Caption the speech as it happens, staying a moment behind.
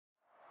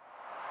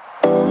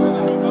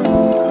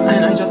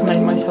and I just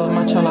made myself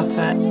matcha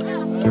latte.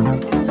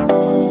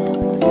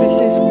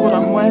 This is what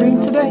I'm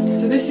wearing today.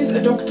 So this is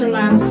a Dr.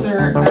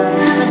 Lancer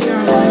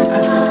hyaluronic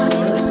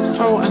acid.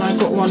 Oh, and I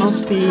got one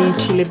of the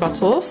chili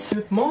bottles.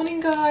 Good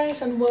morning,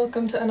 guys, and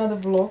welcome to another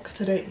vlog.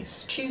 Today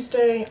is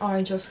Tuesday.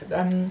 I just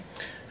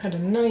had a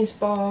nice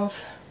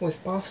bath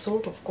with bath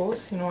salt, of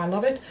course. You know I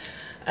love it.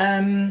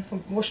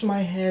 Washed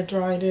my hair,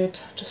 dried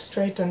it, just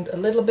straightened a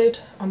little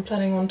bit. I'm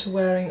planning on to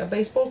wearing a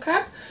baseball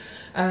cap.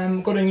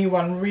 Got a new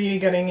one, really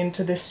getting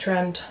into this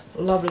trend.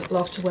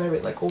 Love to wear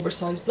it like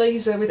oversized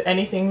blazer with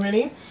anything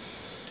really.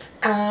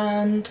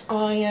 And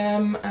I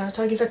am,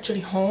 Tiger's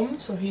actually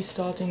home, so he's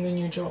starting a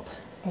new job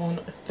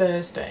on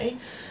Thursday.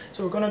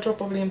 So we're gonna drop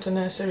probably into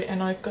nursery,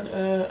 and I've got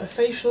a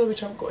facial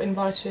which I've got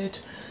invited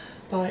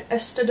by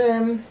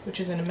Estherderm, which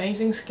is an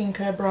amazing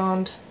skincare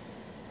brand.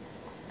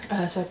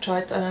 So I've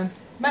tried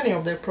many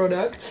of their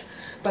products,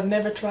 but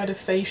never tried a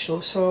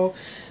facial. So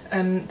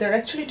they're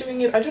actually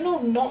doing it, I don't know,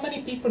 not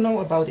many people know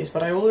about this,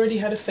 but I already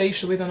had a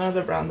facial with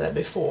another brand there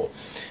before.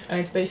 And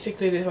it's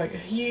basically this like a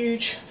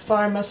huge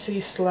pharmacy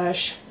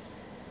slash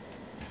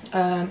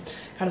kind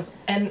of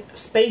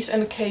Space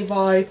NK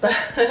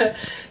vibe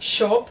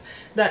shop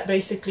that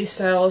basically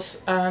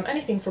sells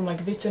anything from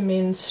like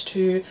vitamins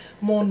to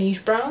more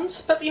niche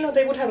brands. But you know,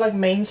 they would have like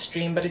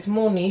mainstream, but it's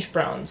more niche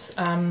brands,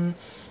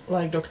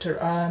 like Dr.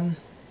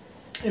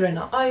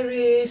 Irena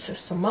Iris,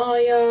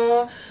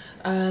 Samaya,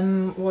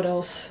 what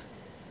else?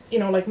 You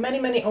know, like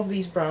many of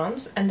these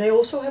brands, and they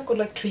also have got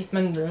like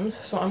treatment rooms,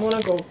 so I'm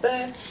gonna go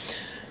there.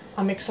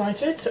 I'm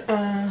excited.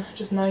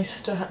 Just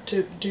nice to have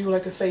to do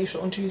like a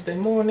facial on Tuesday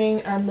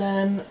morning, and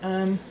then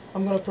I'm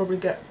gonna probably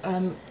get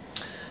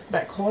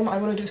back home. I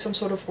want to do some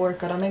sort of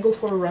workout. I may go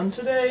for a run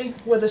today.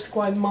 Weather's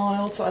quite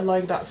mild, so I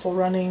like that for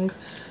running,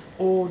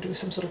 or do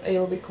some sort of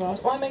aerobic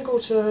class, or I may go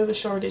to the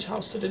Shoreditch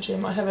house to the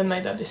gym. I haven't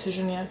made that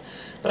decision yet,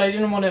 but I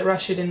didn't want to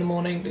rush it in the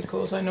morning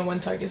because I know when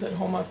Tiger's at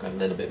home I've got a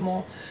little bit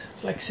more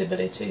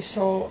flexibility.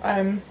 So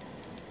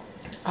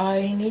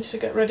I need to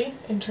get ready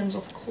in terms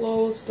of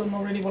clothes. Don't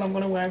know really what I'm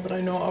gonna wear, but I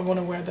know I want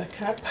to wear the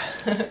cap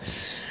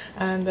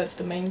and that's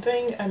the main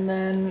thing. And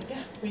then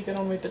yeah, we get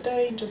on with the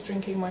day, just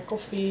drinking my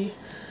coffee,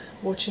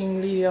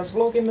 watching Lydia's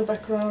vlog in the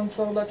background.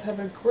 So let's have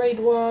a great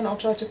one. I'll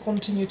try to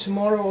continue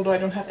tomorrow, although I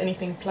don't have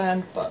anything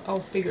planned, but I'll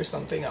figure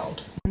something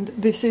out. And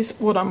this is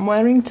what I'm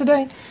wearing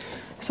today.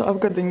 So I've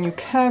got the new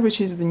cap,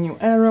 which is the new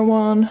Era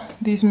one.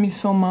 These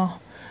Misoma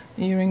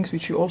earrings,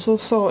 which you also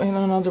saw in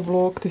another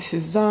vlog. This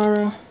is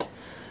Zara.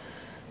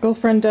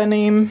 Girlfriend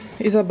denim,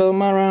 Isabel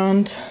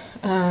Marant,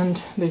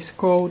 and this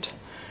coat.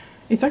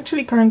 It's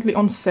actually currently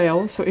on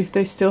sale, so if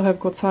they still have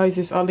got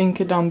sizes, I'll link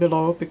it down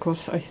below,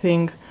 because I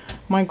think,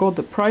 my god,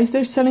 the price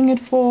they're selling it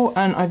for,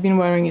 and I've been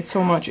wearing it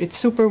so much. It's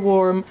super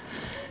warm.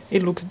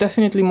 It looks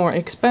definitely more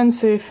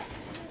expensive,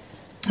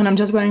 and I'm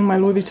just wearing my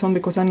Louis Vuitton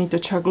because I need to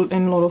juggle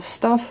in a lot of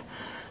stuff.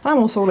 I'm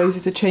also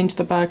lazy to change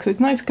the bag, so it's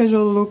a nice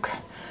casual look.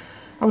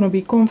 I want to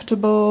be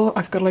comfortable.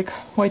 I've got like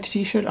white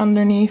t-shirt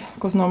underneath,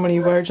 because normally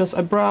you wear just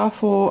a bra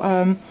for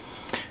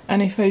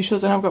any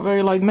facials, and I've got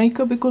very light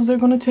makeup because they're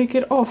gonna take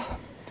it off.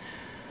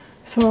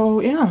 So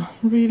yeah,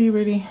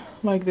 really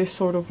like this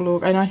sort of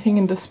look. And I think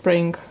in the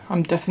spring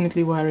I'm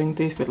definitely wearing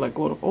this with like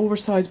a lot of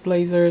oversized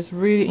blazers.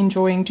 Really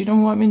enjoying. Do you know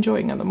what I'm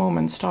enjoying at the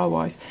moment style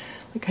wise?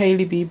 Like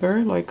Hailey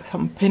Bieber. Like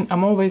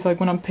I'm always like,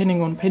 when I'm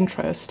pinning on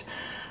Pinterest,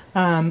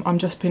 I'm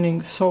just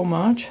pinning so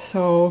much.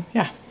 So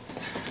yeah,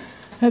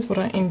 that's what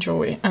I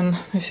enjoy, and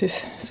this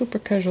is super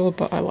casual,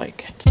 but I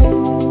like it.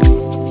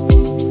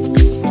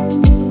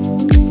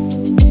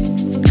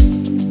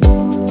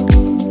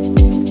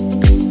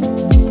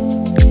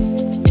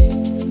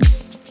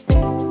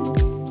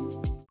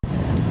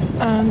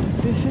 And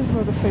this is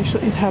where the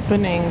facial is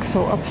happening.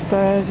 So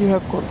upstairs you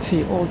have got,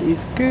 see, all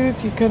these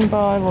goods you can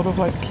buy, a lot of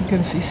like, you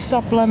can see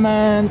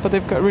supplements, but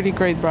they've got really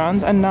great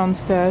brands. And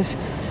downstairs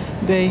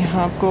they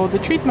have got the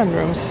treatment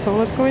rooms. So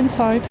let's go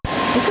inside.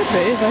 Look at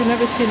this, I've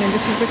never seen it.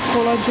 This is a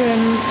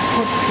collagen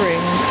hot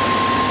drink.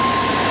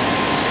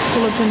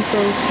 Collagen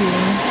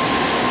protein.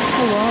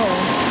 Oh wow,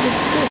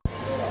 looks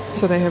good.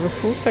 So they have a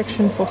full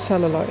section for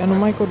cellulite, and oh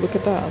my god, look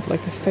at that,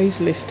 like a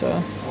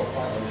facelifter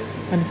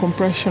and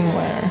compression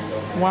wear.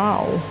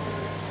 Wow.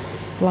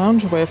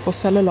 Loungewear for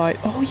cellulite.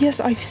 Oh yes,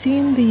 I've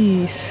seen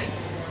these.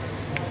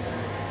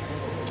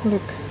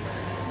 Look.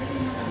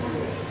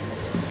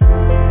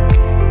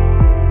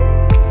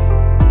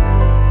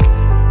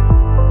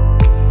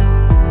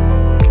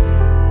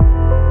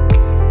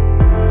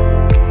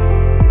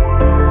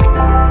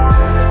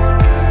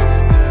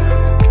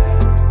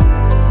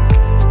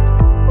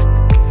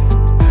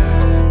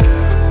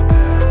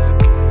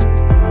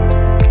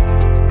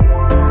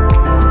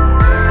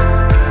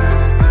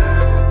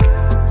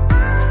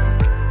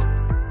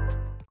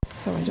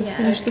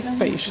 The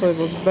facial, it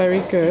was very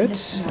good,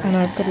 and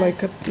I've got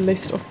like a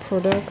list of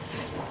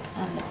products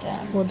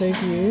what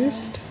they've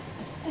used.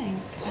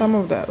 Some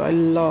of that I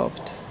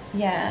loved.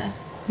 Yeah,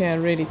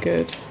 really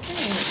good.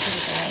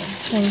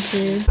 Thank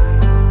you.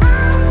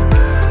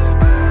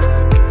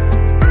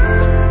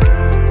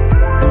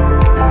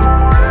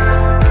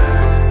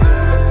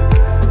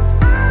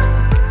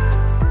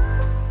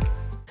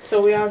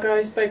 Yeah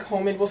guys, back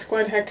home it was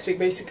quite hectic.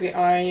 Basically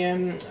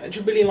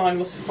Jubilee line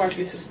was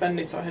partly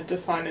suspended, so I had to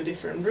find a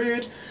different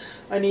route.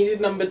 I needed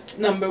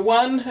number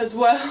one as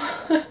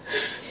well.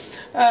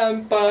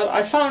 But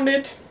I found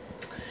it.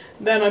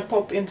 Then I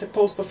popped into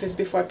post office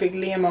before I picked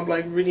Liam up,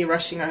 like really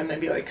rushing. I had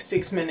maybe like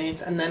 6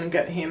 minutes, and then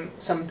get him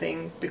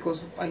something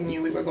because I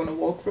knew we were going to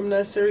walk from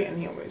nursery, and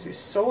he always is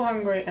so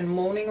hungry and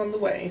moaning on the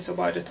way. So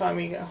by the time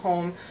we get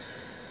home,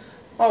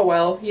 oh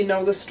well, you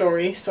know the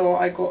story. So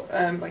I got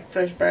like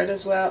fresh bread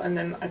as well, and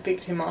then I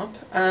picked him up.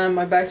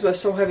 My bags were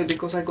so heavy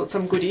because I got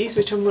some goodies,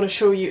 which I'm going to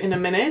show you in a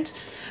minute.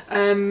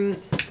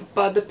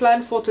 But the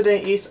plan for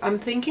today is I'm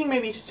thinking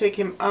maybe to take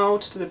him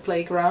out to the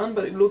playground,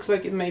 but it looks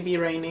like it may be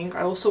raining.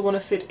 I also want to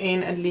fit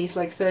in at least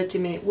like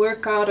 30-minute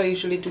workout. I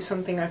usually do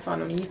something I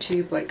found on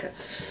YouTube, like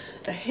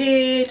a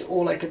HIIT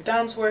or like a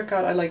dance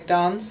workout. I like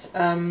dance,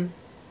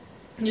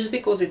 just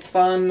because it's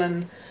fun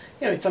and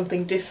you know, it's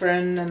something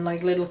different and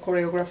like little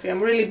choreography.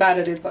 I'm really bad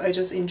at it, but I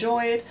just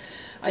enjoy it.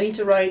 I need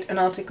to write an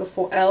article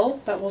for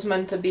Elle that was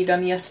meant to be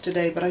done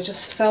yesterday, but I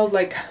just felt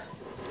like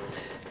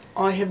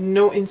I have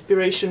no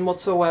inspiration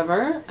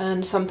whatsoever,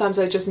 and sometimes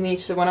I just need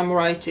to, when I'm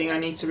writing, I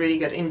need to really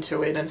get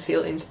into it and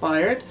feel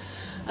inspired.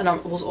 And I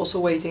was also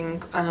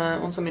waiting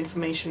on some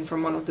information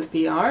from one of the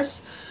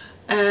PRs.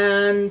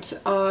 And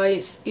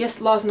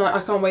last night,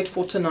 I can't wait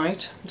for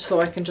tonight,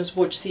 so I can just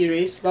watch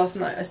series. Last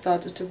night I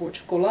started to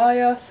watch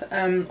Goliath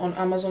on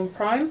Amazon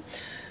Prime.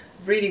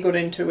 Really got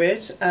into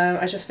it.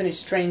 I just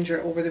finished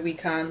Stranger over the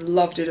weekend,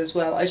 loved it as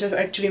well. I just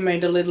actually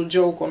made a little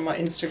joke on my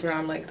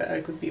Instagram, like that I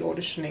could be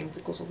auditioning,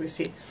 because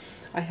obviously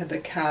I had the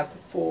cab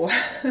for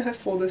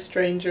for the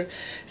Stranger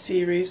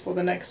series for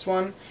the next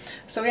one.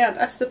 So yeah,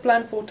 that's the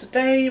plan for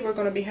today. We're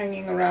gonna be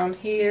hanging around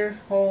here,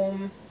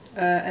 home,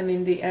 and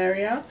in the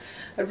area.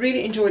 I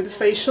really enjoyed the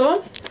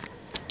facial.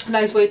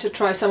 Nice way to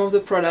try some of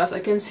the products. I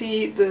can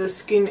see the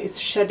skin is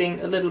shedding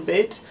a little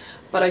bit,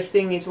 but I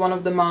think it's one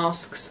of the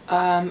masks.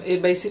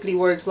 It basically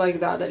works like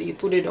that you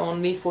put it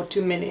on, leave for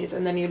 2 minutes,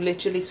 and then you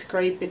literally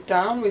scrape it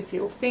down with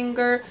your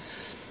finger,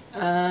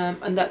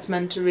 and that's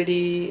meant to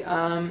really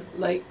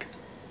like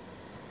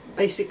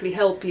basically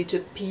help you to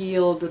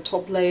peel the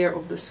top layer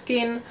of the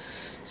skin,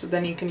 so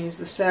then you can use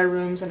the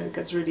serums and it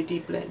gets really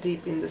deep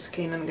in the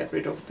skin and get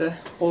rid of the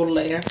old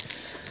layer.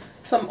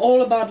 So I'm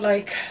all about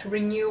like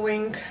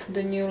renewing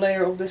the new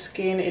layer of the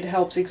skin. It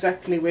helps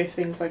exactly with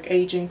things like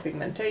aging,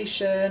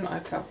 pigmentation,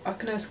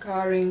 acne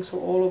scarring, so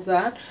all of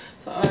that.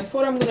 So I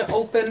thought I'm gonna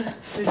open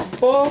this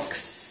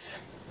box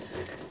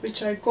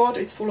which I got.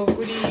 It's full of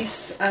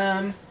goodies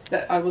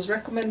that I was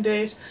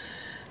recommended.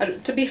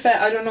 To be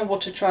fair, I don't know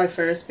what to try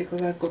first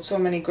because I've got so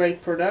many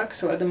great products.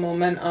 So at the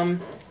moment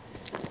I'm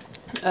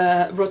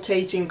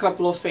rotating a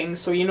couple of things.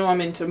 So you know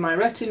I'm into my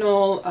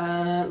retinol,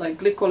 like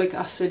glycolic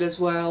acid as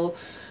well,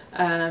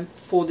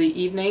 for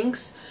the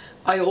evenings.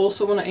 I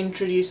also want to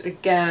introduce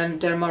again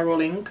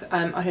Dermarolling.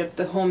 I have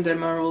the home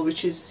Dermarol,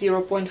 which is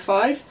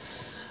 0.5.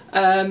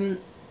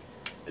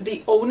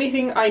 The only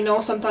thing I know,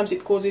 sometimes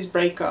it causes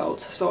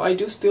breakouts, so I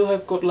do still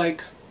have got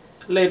like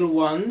little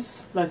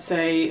ones, let's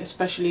say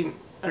especially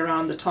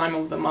around the time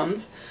of the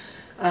month,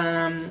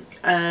 and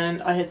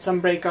I had some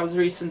breakouts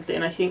recently,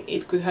 and I think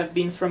it could have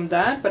been from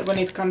that. But when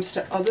it comes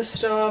to other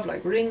stuff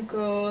like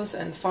wrinkles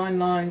and fine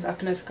lines,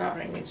 acne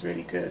scarring, it's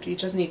really good. You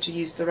just need to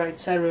use the right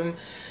serum.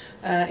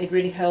 It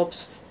really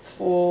helps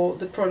for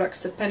the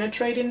products to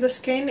penetrate in the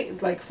skin,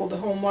 like for the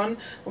home one.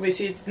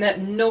 Obviously it's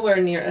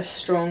nowhere near as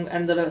strong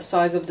and the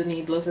size of the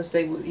needles as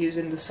they would use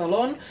in the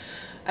salon,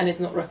 and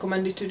it's not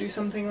recommended to do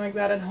something like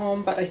that at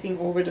home, but I think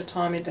over the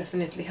time it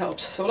definitely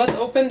helps. So let's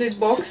open this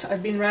box.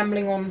 I've been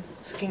rambling on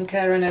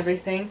skincare and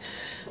everything,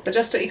 but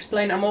just to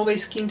explain, I'm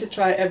always keen to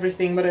try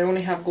everything, but I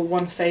only have got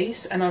one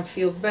face, and I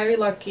feel very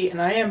lucky, and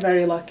I am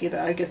very lucky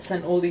that I get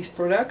sent all these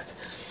products.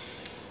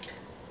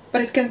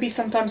 But it can be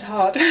sometimes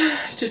hard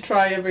to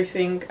try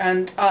everything,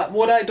 and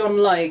what I don't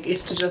like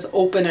is to just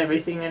open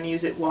everything and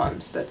use it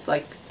once. That's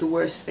like the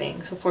worst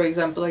thing. So for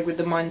example, like with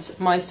the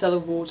micellar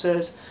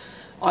waters,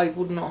 I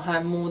would not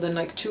have more than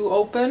like 2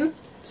 open.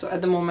 So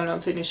at the moment I'm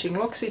finishing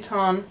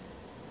L'Occitane,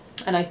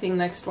 and I think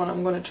next one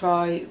I'm gonna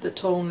try the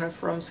toner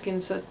from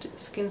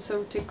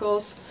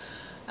SkinCeuticals.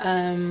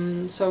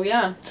 So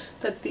yeah,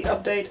 that's the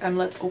update, and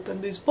let's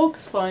open this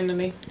box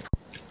finally.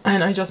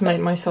 And I just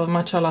made myself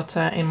matcha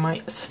latte in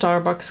my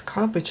Starbucks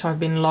cup, which I've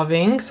been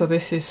loving. So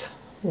this is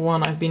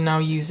one I've been now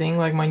using,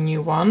 like my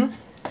new one.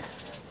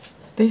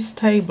 This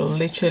table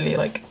literally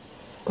like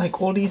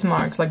all these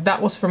marks, like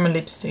that was from a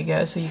lipstick,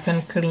 yeah, so you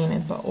can clean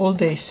it, but all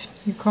this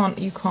you can't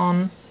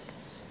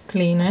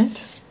clean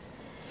it.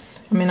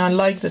 I mean, I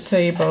like the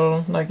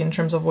table like in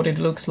terms of what it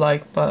looks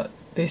like, but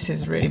this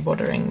is really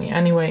bothering me.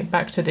 Anyway,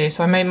 back to this.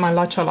 I made my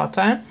matcha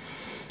latte.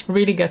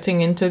 Really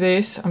getting into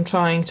this. I'm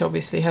trying to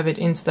obviously have it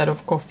instead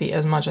of coffee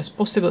as much as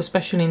possible,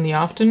 especially in the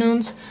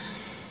afternoons.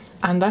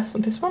 And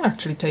this one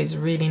actually tastes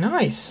really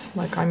nice.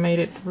 Like I made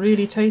it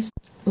really tasty.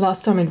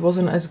 Last time it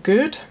wasn't as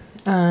good.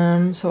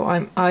 So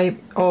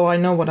I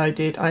know what I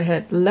did. I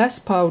had less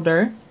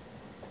powder,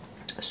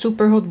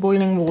 super hot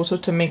boiling water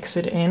to mix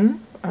it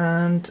in,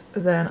 and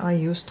then I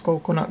used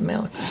coconut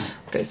milk.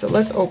 Okay, so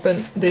let's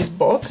open this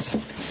box.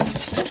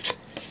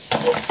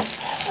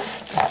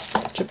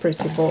 Such a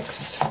pretty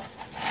box.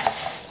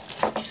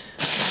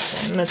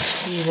 So let's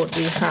see what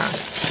we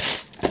have.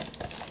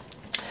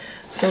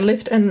 So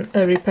Lift and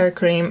Repair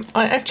Cream.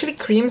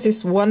 Creams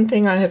is one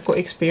thing I have got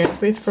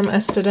experience with from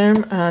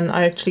Estherderm, and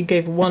I actually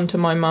gave one to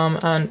my mom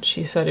and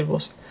she said it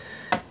was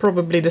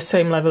probably the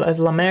same level as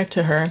La Mer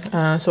to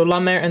her. So La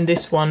Mer and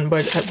this one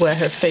were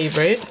her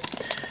favorite.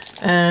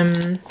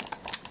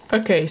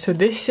 Okay, so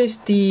this is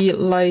the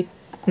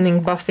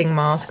lightning buffing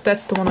mask.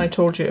 That's the one I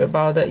told you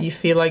about, that you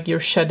feel like you're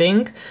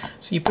shedding.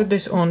 So you put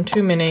this on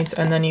 2 minutes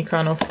and then you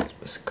kind of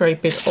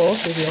scrape it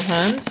off with your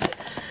hands.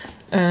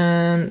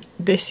 And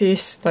this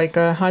is like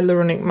a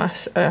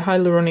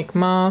hyaluronic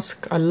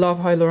mask. I love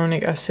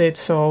hyaluronic acid,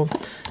 so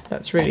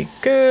that's really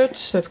good.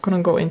 So that's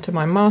gonna go into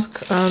my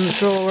mask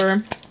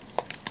drawer.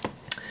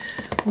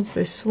 What's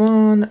this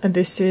one?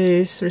 This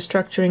is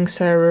restructuring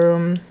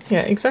serum.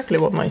 Yeah, exactly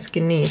what my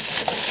skin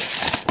needs.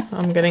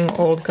 I'm getting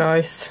old,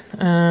 guys.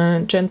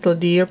 Gentle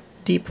deep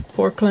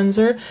pore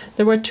cleanser.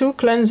 There were 2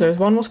 cleansers.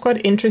 One was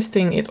quite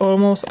interesting. It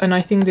almost, and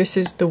I think this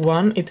is the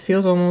one, it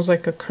feels almost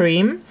like a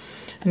cream.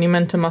 And you're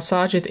meant to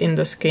massage it in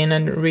the skin,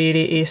 and it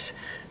really is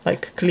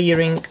like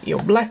clearing your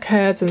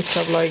blackheads and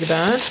stuff like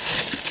that.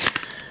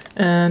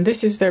 And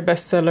this is their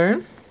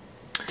bestseller.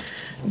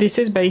 This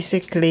is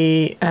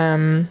basically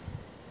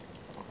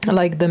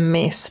like the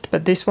mist,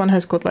 but this one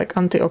has got like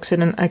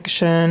antioxidant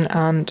action,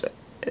 and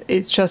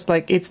it's just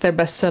like, it's their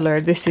bestseller.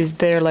 This is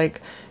their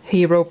like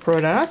hero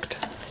product.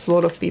 So a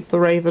lot of people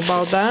rave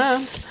about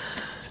that.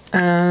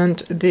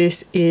 And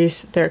this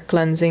is their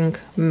cleansing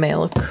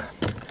milk.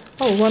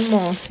 Oh, one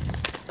more.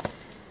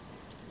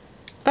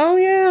 Oh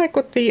yeah, I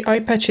got the eye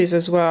patches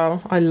as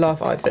well. I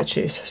love eye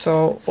patches,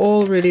 so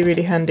all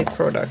really handy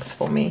products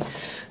for me.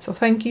 So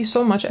thank you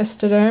so much,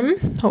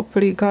 Estherderm.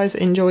 Hopefully you guys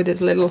enjoyed this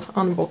little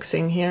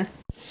unboxing here.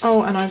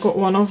 Oh, and I got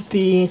one of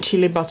the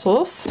chili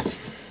bottles.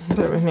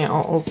 Bear with me,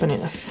 I'll open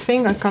it. I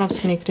think I kind of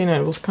sneaked in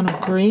and it was kind of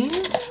green.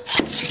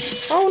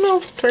 Oh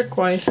no,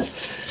 turquoise.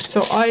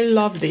 So I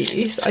love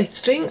these. I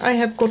think I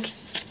have got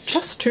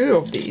just 2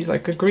 of these,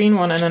 like a green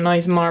one and a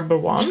nice marble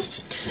one.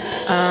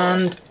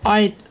 And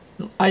I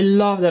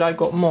love that I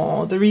got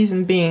more. The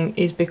reason being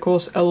is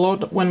because a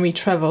lot when we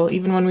travel,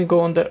 even when we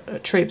go on the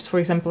trips, for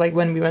example, like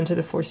when we went to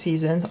the Four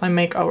Seasons, I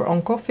make our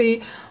own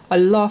coffee. I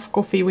love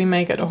coffee we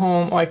make at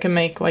home, or I can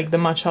make like the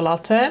matcha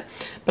latte,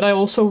 but I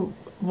also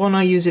want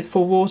to use it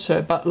for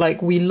water. But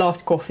like, we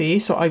love coffee,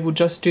 so I would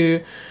just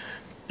do,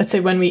 let's say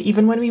when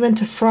we went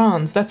to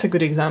France, that's a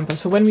good example.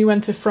 So when we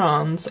went to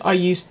France, I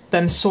used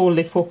them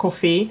solely for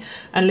coffee,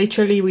 and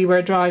literally we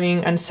were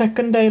driving, and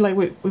second day, like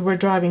we were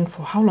driving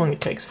for how long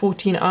it takes,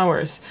 14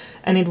 hours,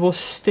 and it was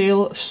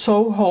still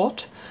so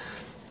hot.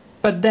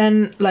 But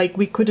then like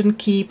we couldn't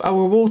keep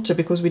our water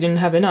because we didn't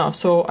have enough.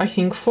 So I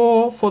think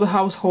 4 for the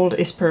household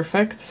is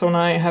perfect. So now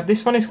I have,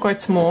 this one is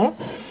quite small,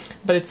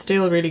 but it's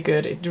still really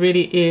good. It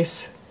really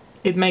is,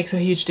 it makes a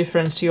huge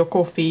difference to your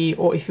coffee,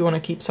 or if you want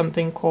to keep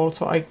something cold.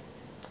 So I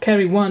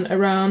carry one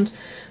around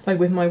like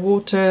with my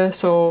water.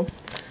 So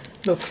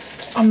look,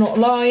 I'm not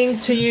lying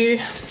to you,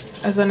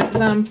 as an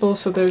example.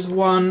 So there's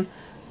one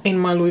in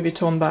my Louis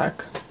Vuitton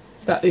bag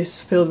that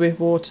is filled with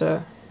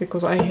water,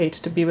 because I hate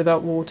to be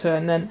without water,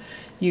 and then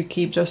you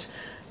keep just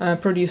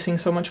producing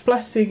so much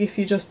plastic if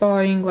you're just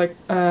buying like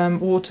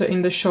water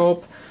in the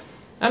shop.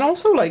 And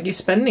also, like, you're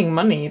spending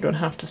money you don't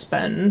have to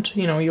spend.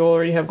 You know, you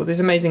already have got this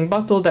amazing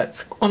bottle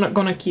that's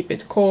gonna keep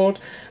it cold.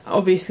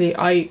 Obviously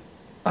I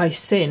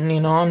sin,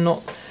 you know, I'm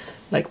not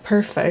like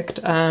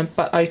perfect,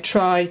 but I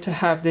try to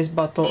have this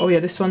bottle. Oh yeah,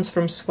 this one's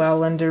from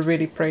Swell, and they're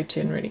really pretty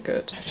and really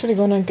good. Actually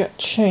gonna get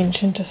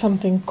changed into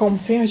something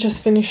comfy. I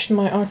just finished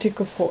my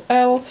article for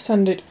Elle,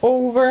 send it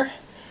over,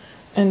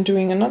 and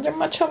doing another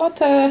matcha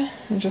latte.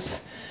 I just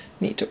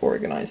need to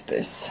organize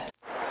this.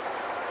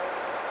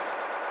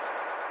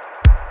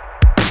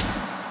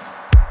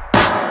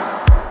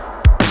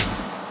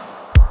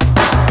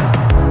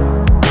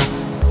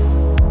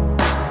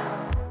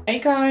 Hey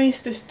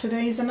guys,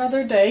 today is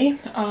another day.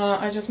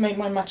 I just made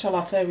my matcha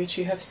latte, which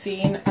you have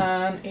seen,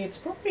 and it's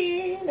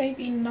probably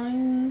maybe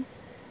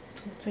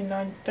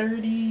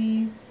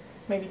 9:30,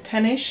 maybe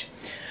 10ish.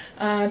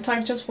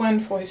 Tyke just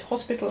went for his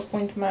hospital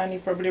appointment. You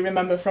probably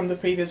remember from the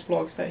previous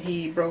vlogs that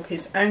he broke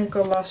his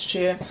ankle last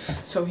year,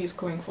 so he's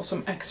going for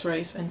some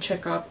x-rays and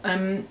checkup.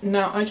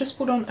 Now I just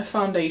put on a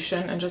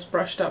foundation and just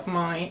brushed up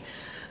my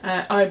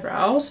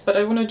eyebrows, but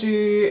I want to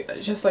do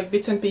just like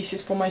bits and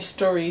pieces for my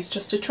stories,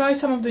 just to try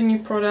some of the new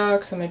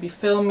products and maybe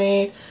film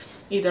it,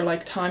 either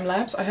like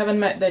time-lapse. I haven't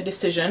made that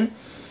decision,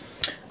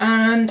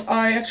 and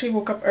I actually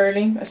woke up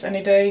early as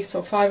any day,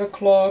 so 5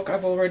 o'clock.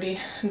 I've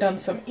already done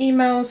some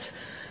emails,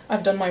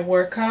 I've done my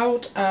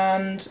workout,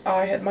 and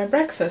I had my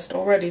breakfast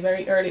already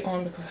very early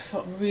on because I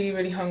felt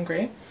really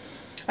hungry.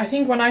 I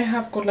think when I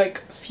have got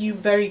like a few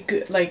very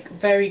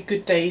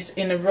good days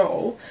in a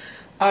row,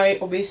 I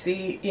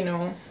obviously, you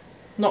know,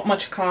 not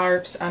much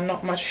carbs and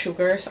not much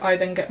sugars, I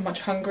then get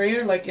much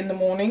hungrier like in the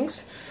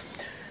mornings.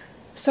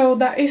 So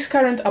that is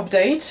current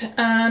update,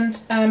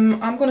 and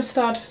I'm gonna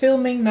start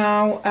filming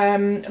now.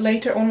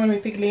 Later on when we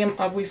pick Liam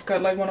up, we've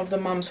got like one of the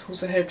mums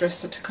who's a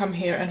hairdresser to come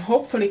here and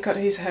hopefully cut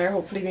his hair.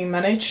 Hopefully we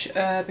manage,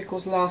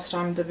 because last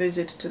time the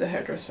visit to the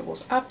hairdresser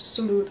was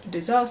absolute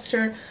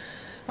disaster.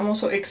 I'm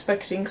also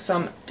expecting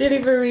some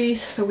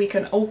deliveries, so we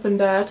can open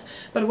that.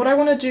 But what I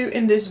want to do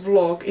in this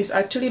vlog is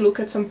actually look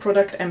at some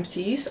product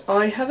empties.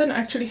 I haven't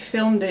actually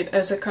filmed it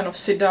as a kind of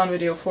sit-down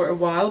video for a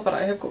while, but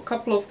I have got a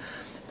couple of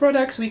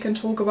products we can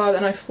talk about,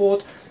 and I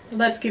thought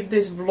let's give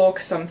this vlog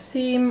some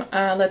theme.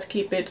 Let's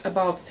keep it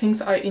about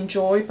things I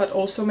enjoy, but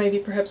also maybe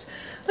perhaps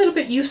a little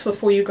bit useful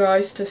for you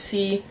guys to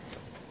see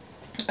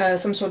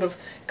some sort of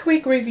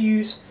quick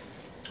reviews,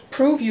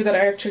 prove you that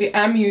I actually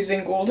am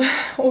using all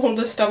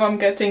the stuff I'm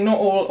getting, not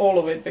all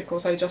of it,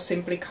 because I just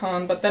simply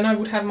can't, but then I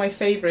would have my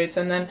favorites,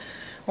 and then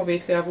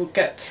obviously I would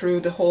get through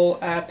the whole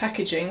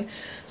packaging.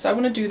 So I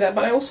want to do that,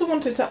 but I also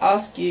wanted to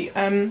ask you,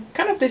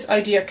 kind of this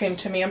idea came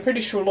to me. I'm pretty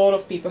sure a lot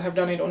of people have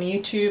done it on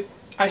YouTube.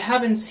 I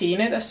haven't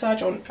seen it as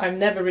such, or I've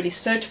never really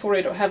searched for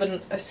it, or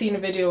haven't seen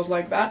videos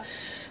like that.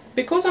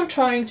 Because I'm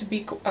trying to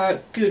be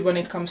good when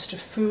it comes to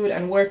food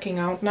and working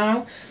out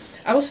now,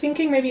 I was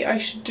thinking maybe I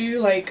should do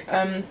like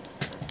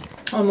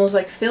almost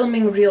like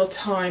filming real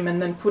time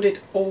and then put it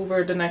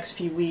over the next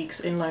few weeks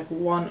in like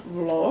one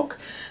vlog,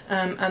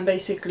 and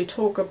basically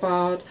talk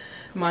about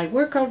my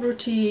workout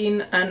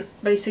routine, and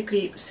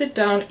basically sit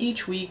down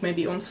each week,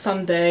 maybe on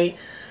Sunday,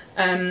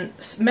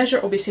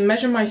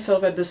 measure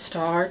myself at the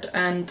start,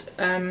 and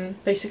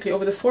basically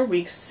over the 4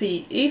 weeks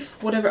see if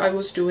whatever I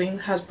was doing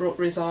has brought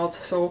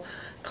results. So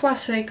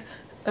classic,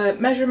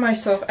 measure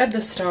myself at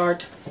the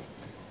start,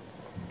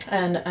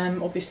 and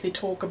obviously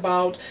talk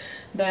about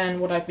then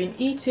what I've been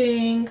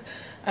eating,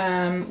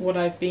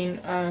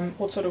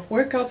 what sort of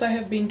workouts I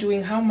have been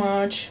doing, how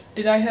much,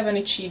 did I have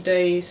any cheat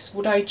days,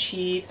 would I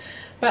cheat.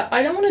 But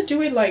I don't want to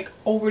do it like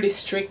overly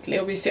strictly.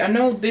 Obviously I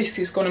know this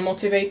is going to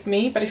motivate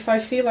me, but if I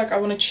feel like I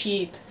want to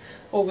cheat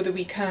over the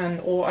weekend,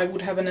 or I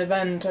would have an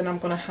event and I'm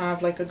gonna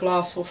have like a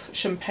glass of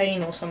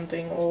champagne or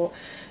something, or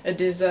a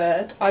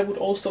dessert, I would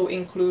also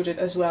include it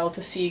as well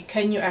to see,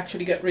 can you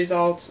actually get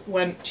results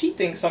when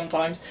cheating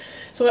sometimes.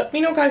 So let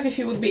me know guys if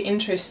you would be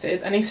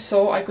interested, and if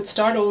so I could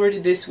start already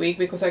this week,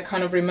 because I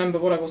kind of remember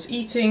what I was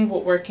eating,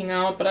 what working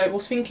out, but I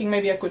was thinking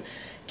maybe I could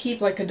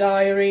keep like a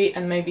diary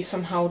and maybe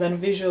somehow then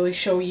visually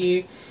show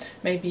you.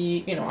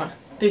 Maybe, you know,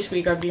 this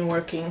week I've been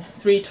working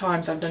 3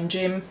 times, I've done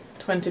gym,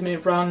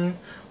 20-minute run,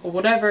 or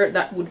whatever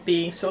that would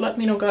be. So let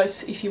me know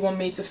guys if you want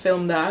me to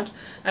film that,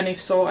 and if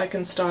so I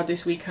can start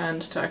this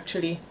weekend to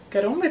actually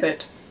get on with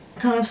it.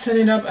 Kind of set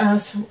it up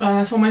as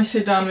for my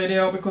sit down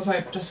video, because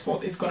I just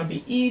thought it's gonna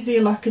be easy.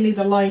 Luckily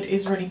the light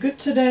is really good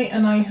today,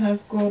 and I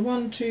have got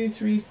 1, 2,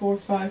 3, 4,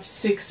 5,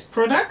 6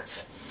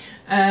 products.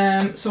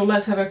 So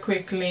let's have a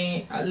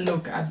quickly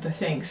look at the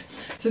things.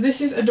 So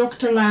this is a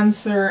Dr.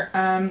 Lancer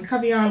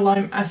caviar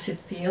lime acid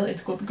peel.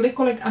 It's got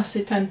glycolic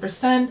acid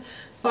 10%,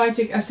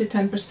 phytic acid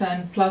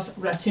 10% plus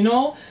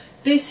retinol.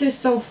 This is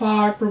so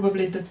far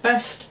probably the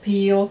best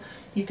peel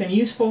you can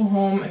use for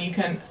home, and you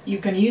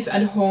can use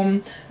at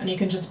home, and you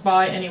can just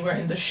buy anywhere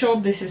in the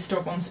shop. This is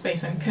stock on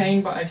Space and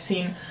Cane, but I've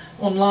seen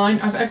online.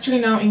 I've actually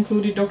now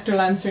included Dr.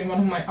 Lancer in one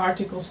of my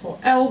articles for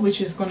Elle, which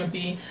is going to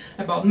be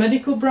about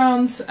medical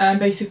brands, and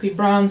basically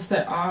brands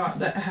that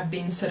have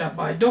been set up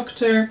by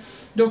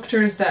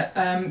doctors that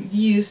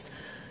used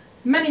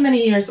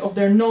many years of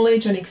their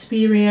knowledge and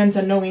experience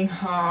and knowing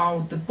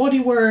how the body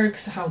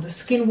works, how the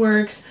skin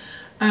works.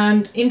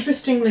 And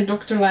interestingly,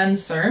 Dr.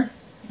 Lancer,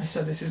 I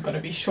said this is going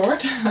to be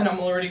short and I'm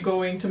already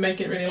going to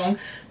make it really long.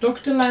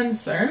 Dr.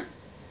 Lancer,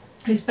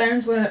 his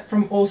parents were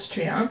from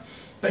Austria,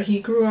 but he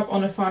grew up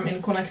on a farm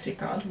in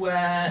Connecticut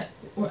where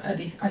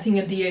I think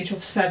at the age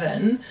of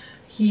 7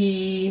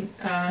 he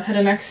had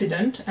an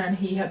accident, and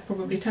he had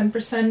probably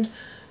 10%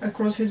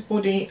 across his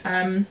body.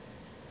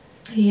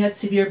 He had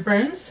severe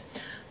burns,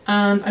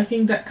 and I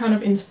think that kind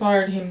of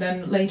inspired him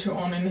then later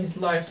on in his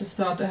life to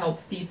start to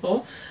help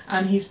people,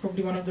 and he's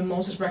probably one of the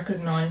most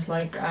recognized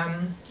like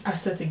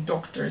aesthetic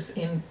doctors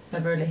in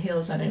Beverly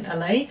Hills and in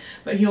LA.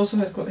 But he also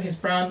has got his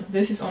brand.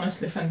 This is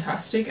honestly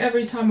fantastic.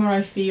 Every time where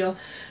I feel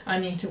I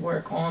need to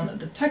work on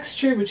the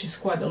texture, which is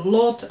quite a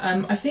lot,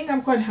 I think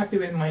I'm quite happy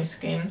with my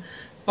skin,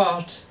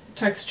 but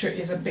texture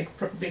is a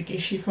big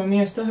issue for me.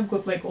 I still have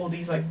got like all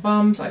these like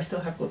bumps, I still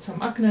have got some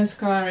acne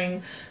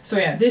scarring. So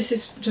yeah, this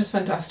is just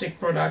fantastic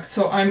product.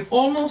 So I'm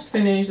almost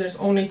finished, there's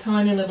only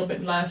tiny little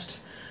bit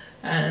left,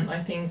 and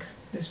I think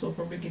this will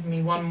probably give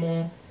me 1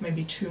 more,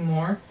 maybe 2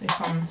 more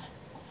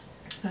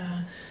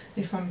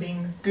if I'm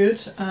being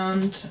good.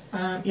 And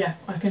yeah,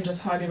 I can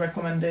just highly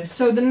recommend this.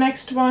 So the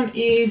next one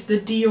is the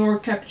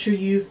Dior Capture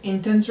Youth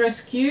Intense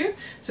Rescue.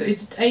 So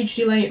it's age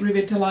delayed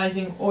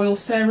revitalizing oil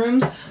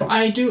serums.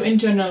 I do in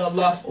general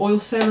love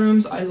oil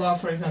serums. I love,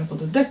 for example,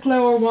 the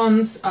Declare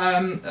ones.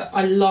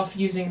 I love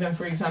using them,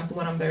 for example,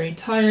 when I'm very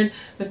tired.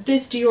 But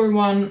this Dior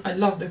one, I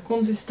love the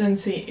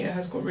consistency. It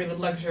has got really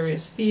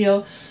luxurious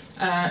feel.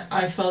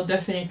 I felt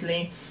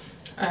definitely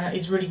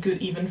It's really good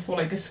even for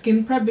like a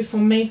skin prep before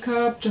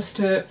makeup, just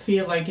to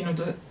feel like, you know,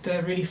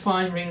 the really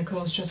fine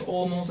wrinkles just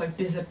almost like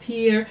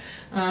disappear.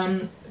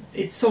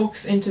 It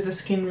soaks into the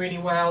skin really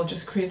well,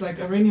 just creates like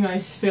a really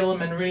nice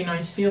film and really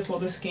nice feel for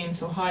the skin,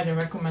 so highly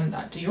recommend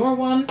that Dior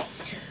one.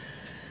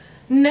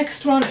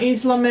 Next one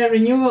is La Mer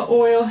Renewal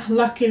Oil.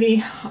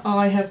 Luckily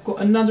I have got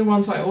another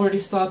one, so I already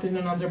started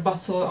another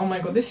bottle. Oh my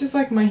god, this is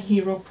like my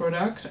hero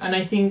product, and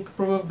I think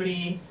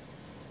probably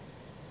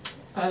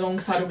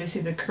alongside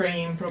obviously the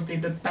cream, probably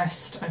the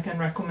best I can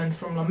recommend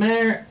from La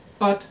Mer.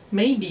 But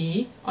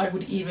maybe I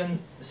would even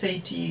say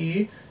to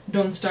you,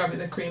 don't start with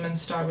the cream and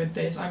start with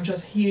this. I'm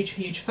just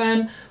huge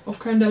fan of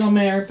Crème de la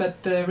Mer,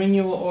 but the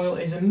renewal oil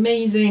is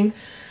amazing.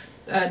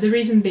 The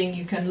reason being,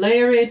 you can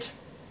layer it,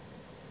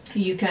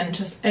 you can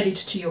just add it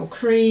to your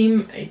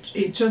cream,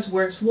 it just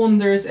works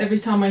wonders. Every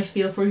time I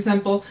feel, for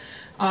example,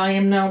 I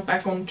am now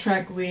back on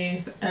track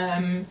with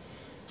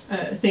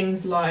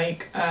things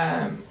like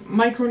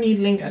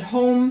microneedling at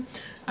home,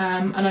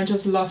 and I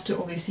just love to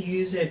obviously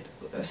use it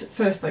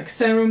first like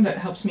serum that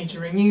helps me to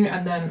renew,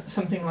 and then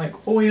something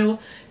like oil.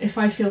 If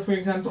I feel, for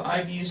example,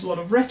 I've used a lot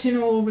of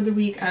retinol over the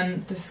week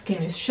and the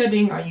skin is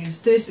shedding, I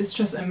use this. It's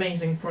just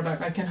amazing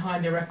product, I can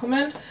highly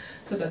recommend.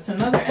 So that's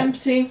another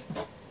empty.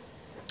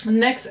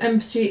 Next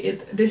empty,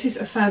 this is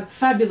a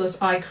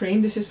fabulous eye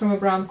cream. This is from a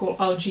brand called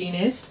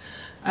Algenist,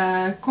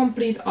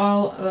 Complete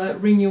Eye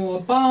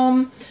Renewal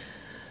Balm,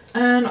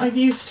 and I've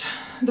used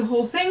the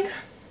whole thing.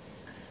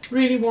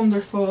 Really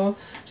wonderful.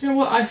 Do you know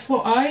what,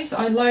 for eyes,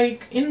 I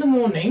like, in the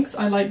mornings,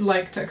 I like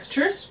light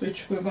textures,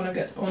 which we're gonna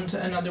get onto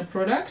another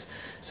product.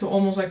 So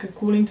almost like a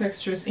cooling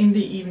textures. In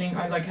the evening,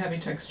 I like heavy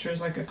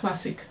textures, like a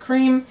classic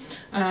cream.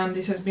 And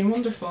this has been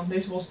wonderful.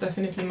 This was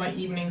definitely my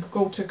evening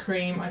go-to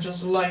cream. I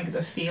just like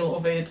the feel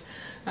of it.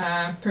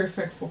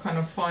 Perfect for kind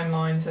of fine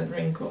lines and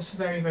wrinkles.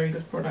 Very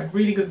good product.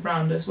 Really good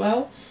brand as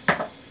well.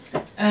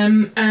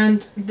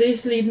 And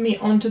this leads me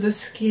onto the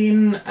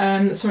skin,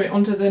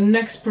 onto the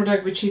next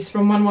product, which is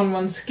from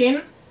 111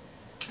 Skin.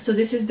 So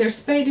this is their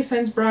Spay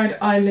Defense Bright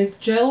Eyelid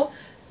Gel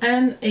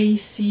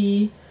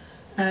NAC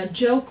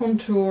Gel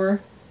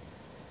Contour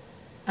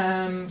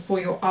for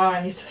your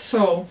eyes.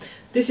 So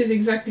this is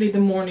exactly the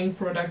morning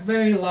product,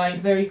 very light,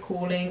 very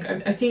cooling.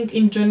 I think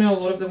in general a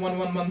lot of the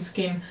 111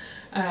 Skin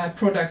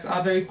products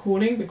are very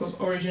cooling, because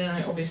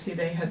originally obviously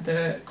they had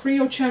the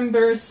cryo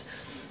chambers.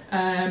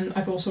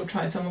 I've also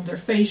tried some of their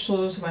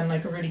facials when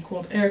like a really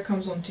cold air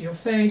comes onto your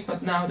face,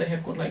 but now they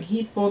have got like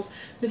heat pods.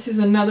 This is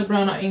another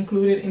brand I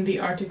included in the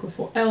article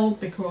for Elle,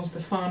 because the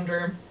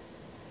founder,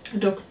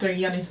 Dr.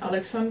 Yanis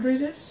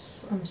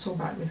Alexandridis, I'm so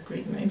bad with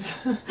Greek names,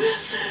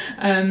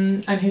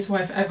 and his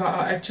wife Eva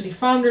are actually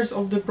founders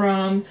of the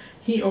brand.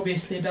 He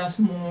obviously does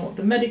more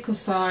the medical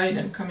side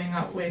and coming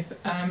up with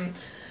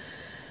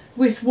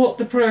what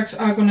the products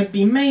are going to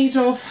be made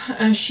of,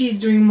 and she's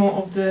doing more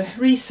of the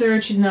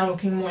research. She's now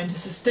looking more into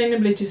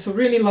sustainability, so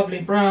really lovely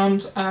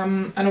brand.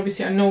 And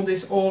obviously I know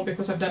this all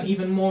because I've done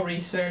even more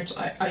research.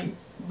 I'm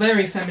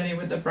very familiar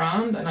with the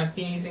brand and I've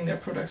been using their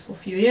products for a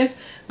few years,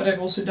 but I've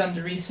also done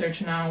the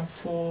research now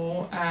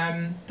for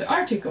the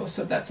article,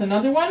 so that's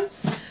another one.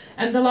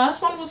 And the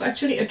last one was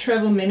actually a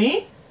travel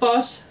mini,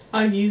 but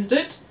I've used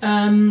it,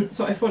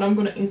 so I thought I'm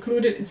going to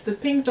include it. It's the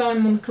Pink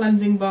Diamond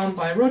Cleansing Balm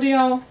by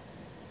L'Oreal.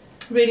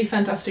 Really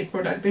fantastic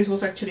product. This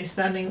was actually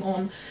standing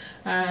on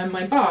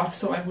my bath,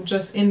 so I would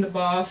just, in the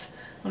bath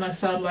when I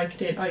felt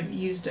like it, I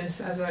used this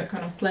as a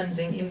kind of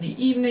cleansing in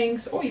the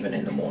evenings or even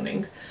in the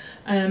morning.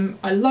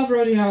 I love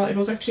L'Oreal. It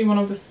was actually one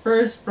of the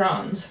first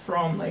brands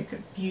from like a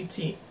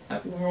beauty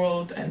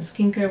world and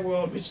skincare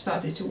world which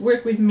started to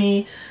work with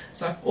me,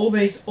 so I'm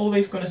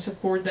always going to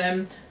support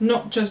them,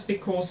 not just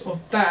because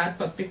of that,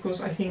 but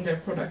because I think their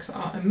products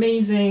are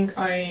amazing.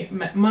 I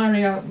met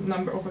Maria a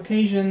number of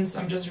occasions.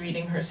 I'm just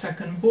reading her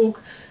second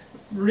book.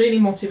 Really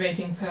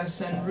motivating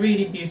person,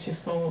 really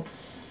beautiful.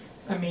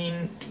 I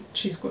mean,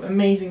 she's got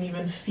amazing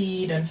even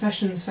feed and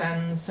fashion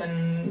sense,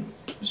 and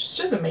she's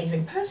just an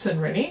amazing person,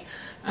 really.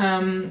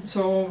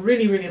 So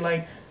really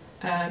like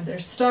their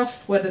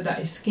stuff, whether that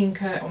is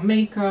skincare or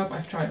makeup.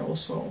 I've tried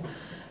also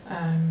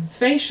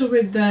facial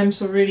with them,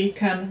 so really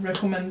can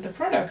recommend the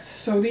products.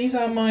 So these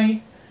are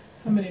my,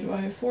 how many do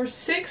I have?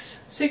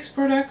 Six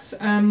products,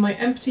 my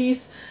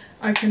empties.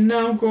 I can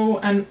now go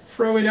and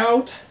throw it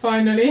out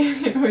finally.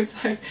 You know,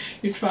 it's like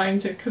you're trying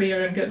to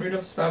clear and get rid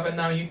of stuff, and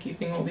now you're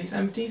keeping all these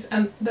empties,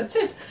 and that's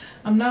it.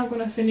 I'm now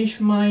gonna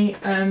finish my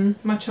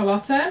matcha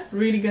latte,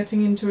 really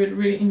getting into it,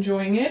 really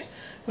enjoying it.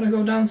 I'm gonna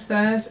go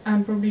downstairs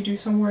and probably do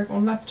some work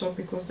on laptop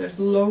because there's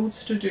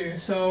loads to do,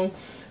 so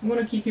I'm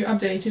gonna keep you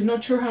updated.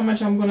 Not sure how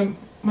much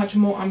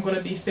more I'm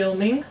gonna be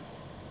filming,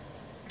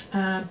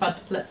 but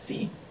let's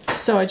see.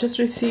 So I just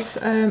received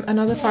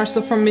another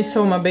parcel from Miss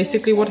Soma.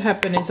 Basically what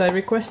happened is I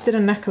requested a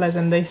necklace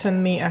and they sent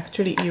me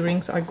actually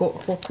earrings I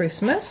got for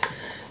Christmas.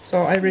 So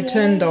I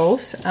returned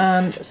those,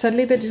 and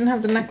sadly they didn't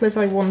have the necklace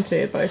I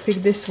wanted, but I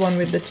picked this one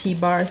with the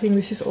T-bar. I think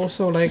this is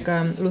also like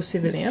Lucy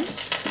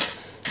Williams.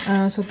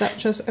 So that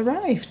just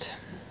arrived,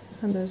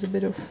 and there's a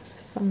bit of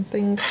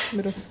something, a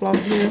bit of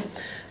fluff here,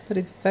 but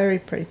it's very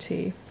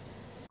pretty.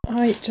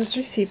 I just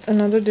received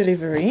another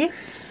delivery.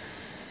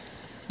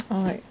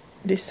 I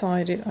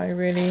decided I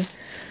really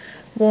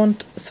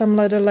want some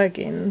leather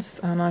leggings,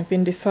 and I've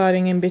been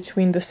deciding in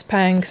between the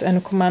Spanx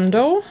and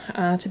Commando.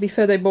 To be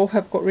fair, they both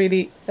have got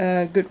really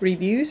good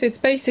reviews. It's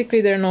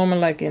basically their normal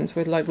leggings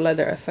with like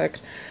leather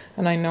effect,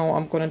 and I know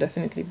I'm gonna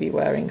definitely be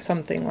wearing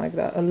something like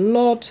that a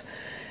lot.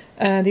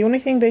 The only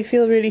thing, they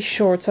feel really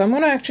short, so I'm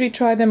gonna actually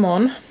try them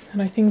on,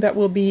 and I think that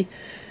will be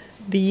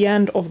the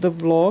end of the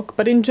vlog.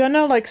 But in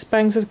general, like,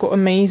 Spanx has got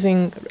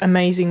amazing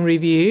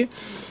reviews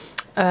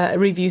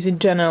in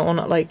general on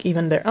like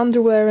even their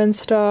underwear and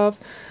stuff.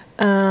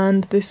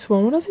 And this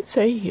one, what does it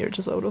say here,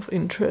 just out of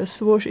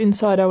interest? Wash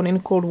inside out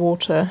in cold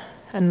water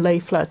and lay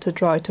flat to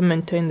dry to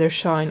maintain their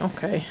shine.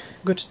 Okay,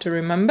 good to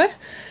remember.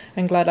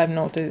 I'm glad I've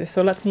noted this.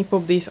 So let me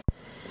pop these.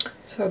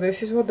 So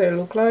this is what they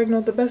look like.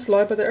 Not the best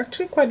light, but they're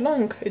actually quite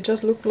long. It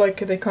just looked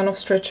like they kind of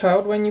stretch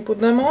out when you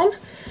put them on.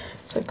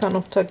 So I kind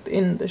of tucked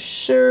in the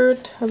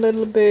shirt a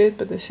little bit,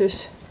 but this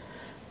is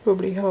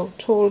probably how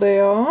tall they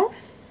are.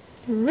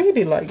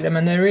 Really like them,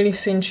 and they really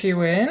cinch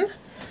you in.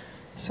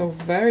 So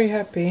very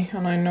happy,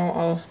 and I know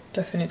I'll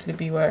definitely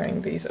be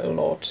wearing these a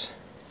lot.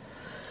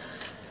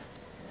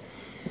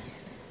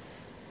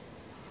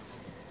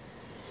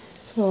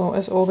 So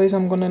as always,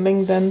 I'm gonna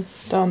link them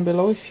down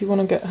below if you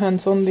want to get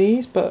hands on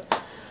these, but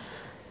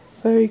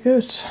very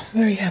good,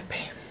 very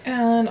happy.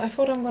 And I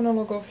thought I'm gonna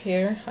log off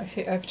here.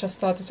 I've just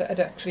started to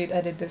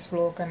edit this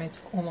vlog, and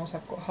it's almost,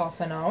 I've got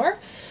half an hour.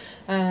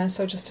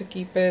 So just to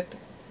keep it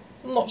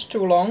not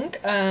too long,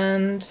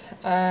 and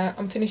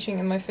I'm finishing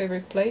in my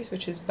favorite place,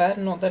 which is bed.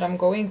 Not that I'm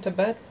going to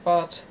bed,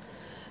 but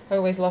I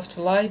always love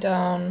to lie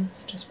down,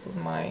 just put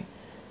my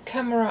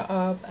camera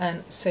up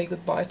and say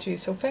goodbye to you.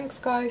 So thanks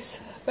guys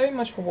very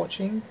much for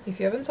watching. If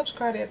you haven't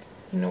subscribed yet,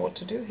 you know what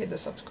to do. Hit the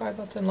subscribe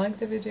button, like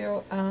the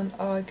video, and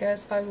I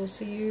guess I will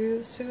see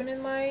you soon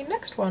in my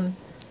next one.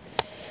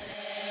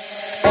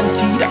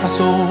 Emptied out my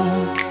soul,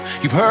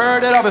 you've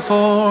heard it all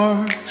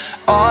before.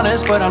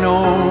 Honest but I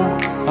know